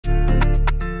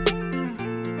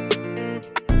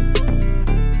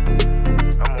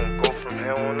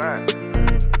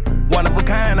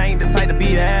type to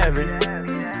be the average.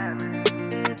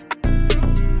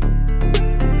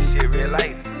 Shit real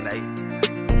life,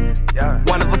 yeah.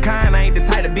 One of a kind, I ain't the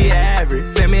type to be an average.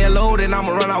 Send me a load and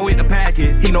I'ma run out with the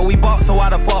package. He know we bought, so why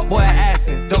the fuck boy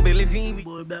assin'? Don't be legit.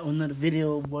 Boy, back with another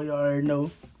video, boy, you already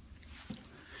know.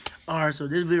 Alright, so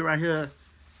this video right here,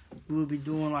 we will be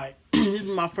doing like, this is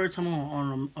my first time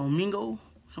on OMEGAL,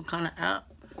 some kind of app.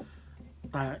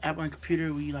 Like app on the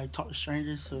computer where you like talk to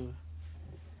strangers, so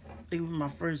I think it was my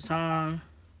first time.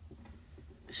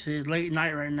 It's late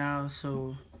night right now,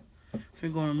 so we're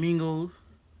going to OMEGAL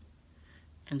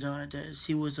and just like that,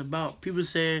 see what it's about. People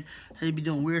said they be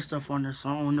doing weird stuff on there, so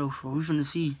I don't know. So we finna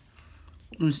see.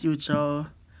 We finna see what y'all,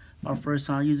 our first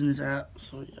time using this app.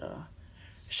 So yeah,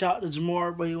 shout out to Jamar,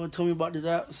 everybody want to tell me about this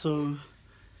app. So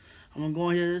I'm gonna go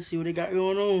in here and see what they got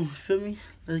going on. Feel me?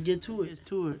 Let's get to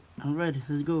it. I'm ready.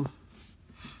 Let's go.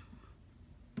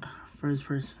 First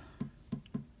person.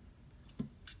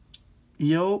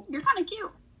 Yo. You're kind of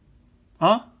cute.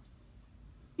 Huh?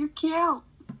 You're cute.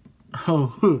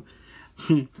 Oh.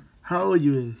 How old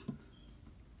you is?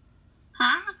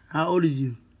 Huh? How old is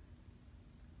you?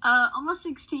 Almost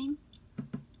 16.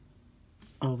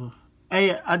 Oh.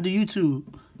 Hey, I do YouTube.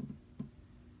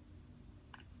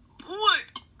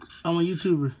 What? I'm a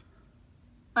YouTuber.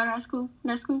 Oh, that's cool.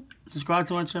 That's cool. Subscribe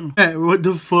to my channel. Hey, what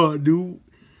the fuck, dude?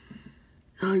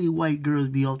 Oh, you white girls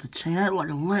be off the chain. I like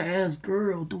a lit ass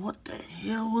girl, dude. What the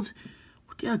hell? What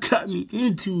y'all got me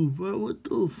into, bro? What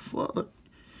the fuck?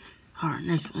 Alright,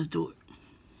 next one, let's do it.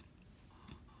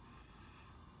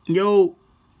 Yo.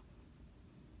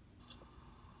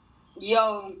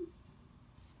 Yo.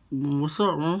 What's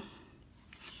up, man?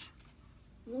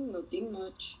 Nothing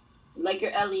much. Like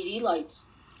your LED lights.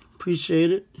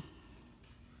 Appreciate it.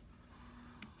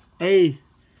 Hey.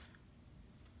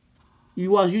 You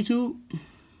watch YouTube?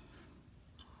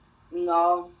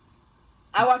 No.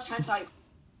 I watch hentai.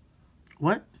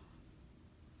 What?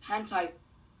 Hentai.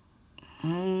 I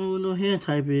don't know what no hand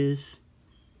type is.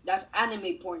 That's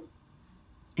anime porn.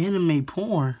 Anime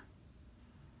porn?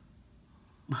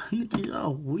 Nigga,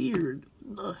 y'all weird.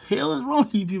 What the hell is wrong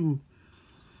with you people?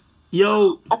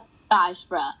 Yo. Oh gosh,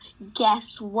 bro.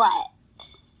 Guess what?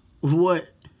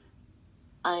 What?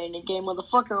 I ain't a gay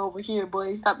motherfucker over here,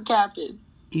 boy. Stop capping.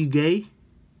 You gay?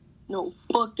 No,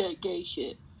 fuck that gay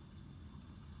shit.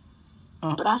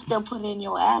 But I still put in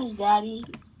your ass, daddy.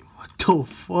 What the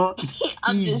fuck?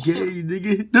 I'm You just gay,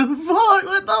 nigga? The fuck?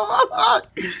 What the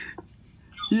fuck?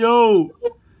 Yo.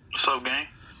 What's up, gang?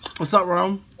 What's up,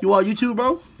 Rom? You on YouTube,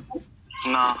 bro?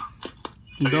 Nah.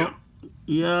 You don't?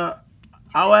 Yeah.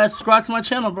 I'll ask subscribe to my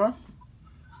channel, bro.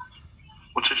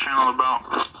 What's your channel about?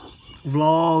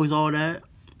 Vlogs, all that.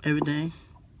 Everything.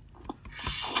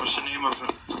 What's the name of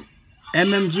it?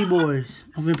 MMG Boys.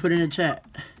 I'm gonna put it in the chat.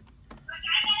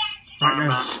 Right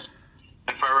there.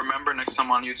 If I remember next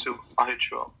time on YouTube, I'll hit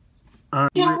you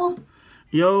up.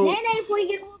 Yo. Nene, before you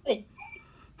get a whooping.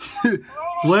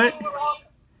 What?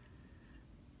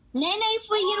 Nene,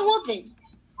 before you get a whooping.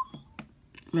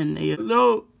 Man,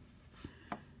 hello.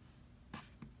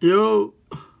 Yo.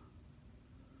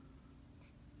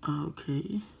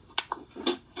 Okay.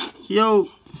 Yo.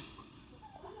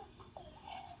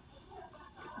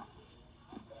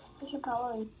 What's your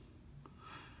color?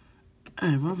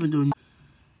 Hey, what am I doing?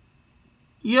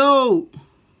 Yo.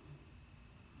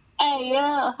 Hey,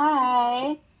 yo,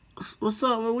 hi. What's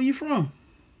up? Where you from?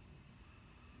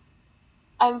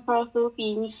 I'm from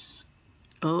Philippines.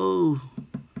 Oh.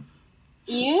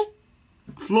 You?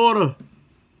 Florida.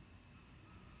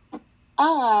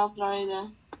 Oh,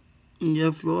 Florida.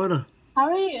 Yeah, Florida. How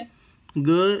are you?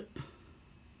 Good.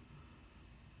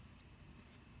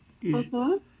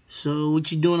 Mm-hmm. So,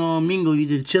 what you doing on Mingo? You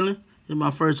just chilling? It's my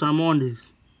first time on this.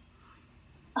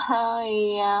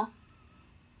 Oh, yeah.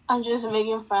 I'm just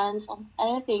making friends on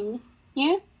anything.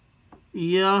 You?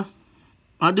 Yeah.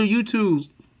 I do YouTube.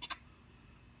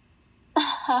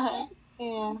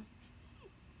 Yeah.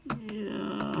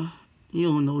 Yeah. You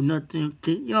don't know nothing.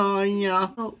 Okay? Yeah.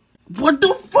 What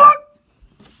the fuck?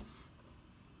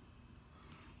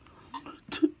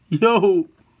 Yo.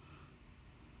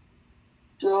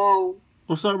 Yo.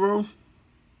 What's up, bro?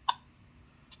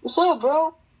 What's up,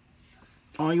 bro?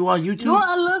 Oh, you on YouTube? Do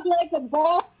I look like a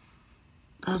ball?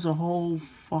 That's a whole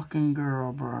fucking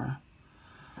girl, bro.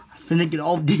 I finna get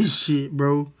off this shit,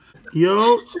 bro.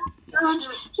 Yo.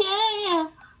 Yeah.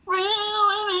 Real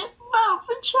women vote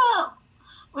for Trump.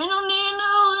 We don't need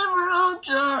no liberal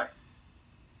jerk.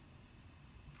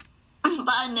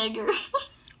 Bye, nigger.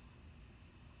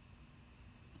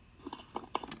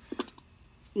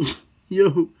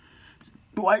 Yo.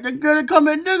 Why the girl come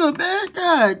in, nigga, man?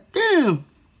 God damn.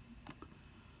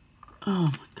 Oh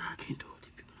my God, I can't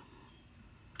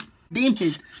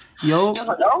Demon. Yo.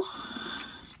 Hello?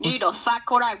 You need a fat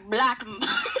Kodak black. Fucking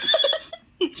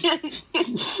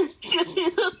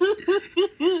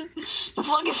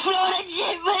Florida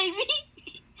shit, baby.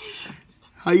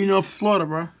 How you know I'm from Florida,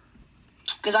 bro?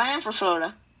 Cause I am from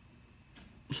Florida.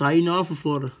 So how you know I'm from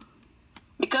Florida?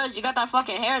 Because you got that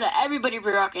fucking hair that everybody be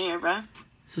rocking here, bro.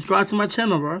 Subscribe to my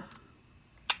channel, bro.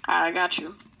 Alright, I got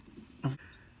you.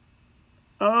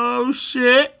 Oh,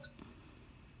 shit.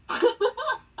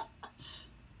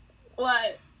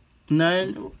 What?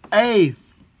 Nothing. Hey.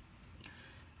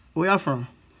 Where y'all from?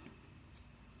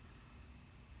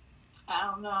 I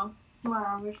don't know. Where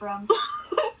are we from?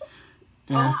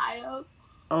 Yeah. Ohio.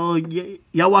 Oh, yeah.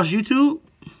 Y'all watch YouTube?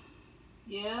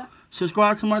 Yeah.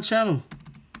 Subscribe to my channel.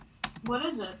 What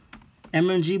is it?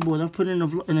 MMG Boys. I'll put it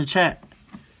in the chat.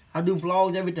 I do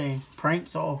vlogs, everything.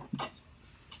 Pranks, all.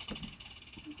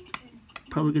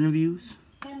 Public interviews.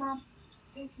 Hey, Mom.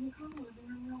 Hey, can you come over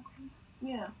here real quick?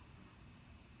 Yeah.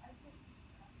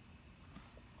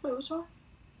 Wait, what's wrong?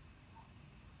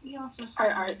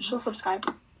 Alright, she'll subscribe.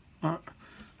 I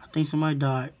think somebody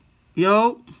died.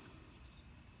 Yo.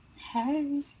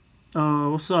 Hey.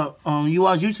 What's up? You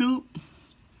watch YouTube?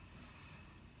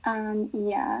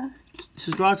 Yeah.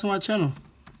 Subscribe to my channel.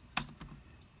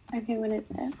 Okay, what is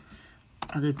it?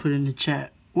 I did put it in the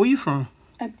chat. Where you from?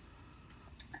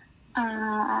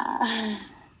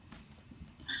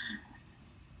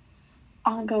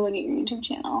 I'll go look at your YouTube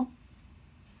channel.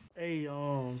 Hey,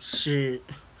 shit.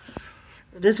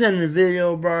 This in the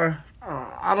video, bro.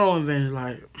 I don't even,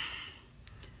 like,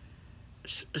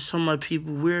 some of the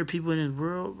people, weird people in this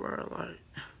world, bro. Like,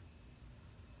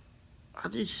 I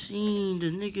just seen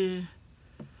the nigga,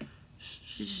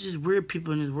 just weird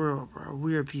people in this world, bro.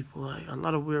 Weird people, like, a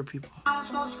lot of weird people.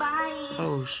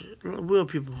 Oh, shit. Weird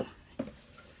people.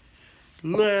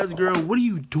 Little ass girl, what are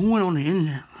you doing on the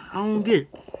internet? I don't get it.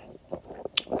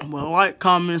 Well, like,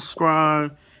 comment,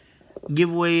 subscribe.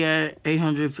 Giveaway at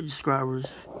 850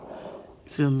 subscribers.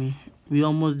 Feel me? We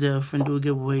almost there. Finna do a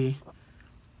giveaway.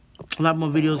 A lot more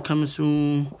videos coming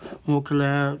soon. More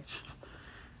collabs.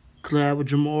 Collab with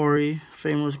Jamori.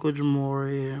 Famous with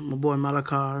Jamori. My boy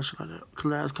Malachi.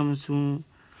 Collabs coming soon.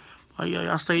 Oh yeah,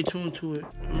 y'all stay tuned to it.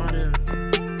 I'm out there.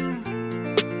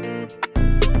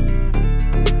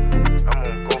 I'm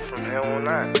gonna go from here on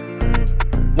out.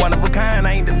 One of a kind,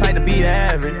 I ain't the type to be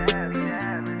average.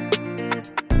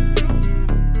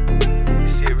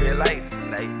 Shit real life,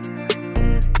 like,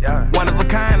 yeah. One of a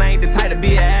kind, I ain't the type to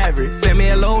be average. Send me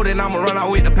a load and I'ma run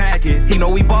out with the package. He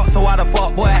know we bought, so why the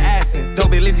fuck boy assin'?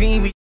 Dope Billie Jean, we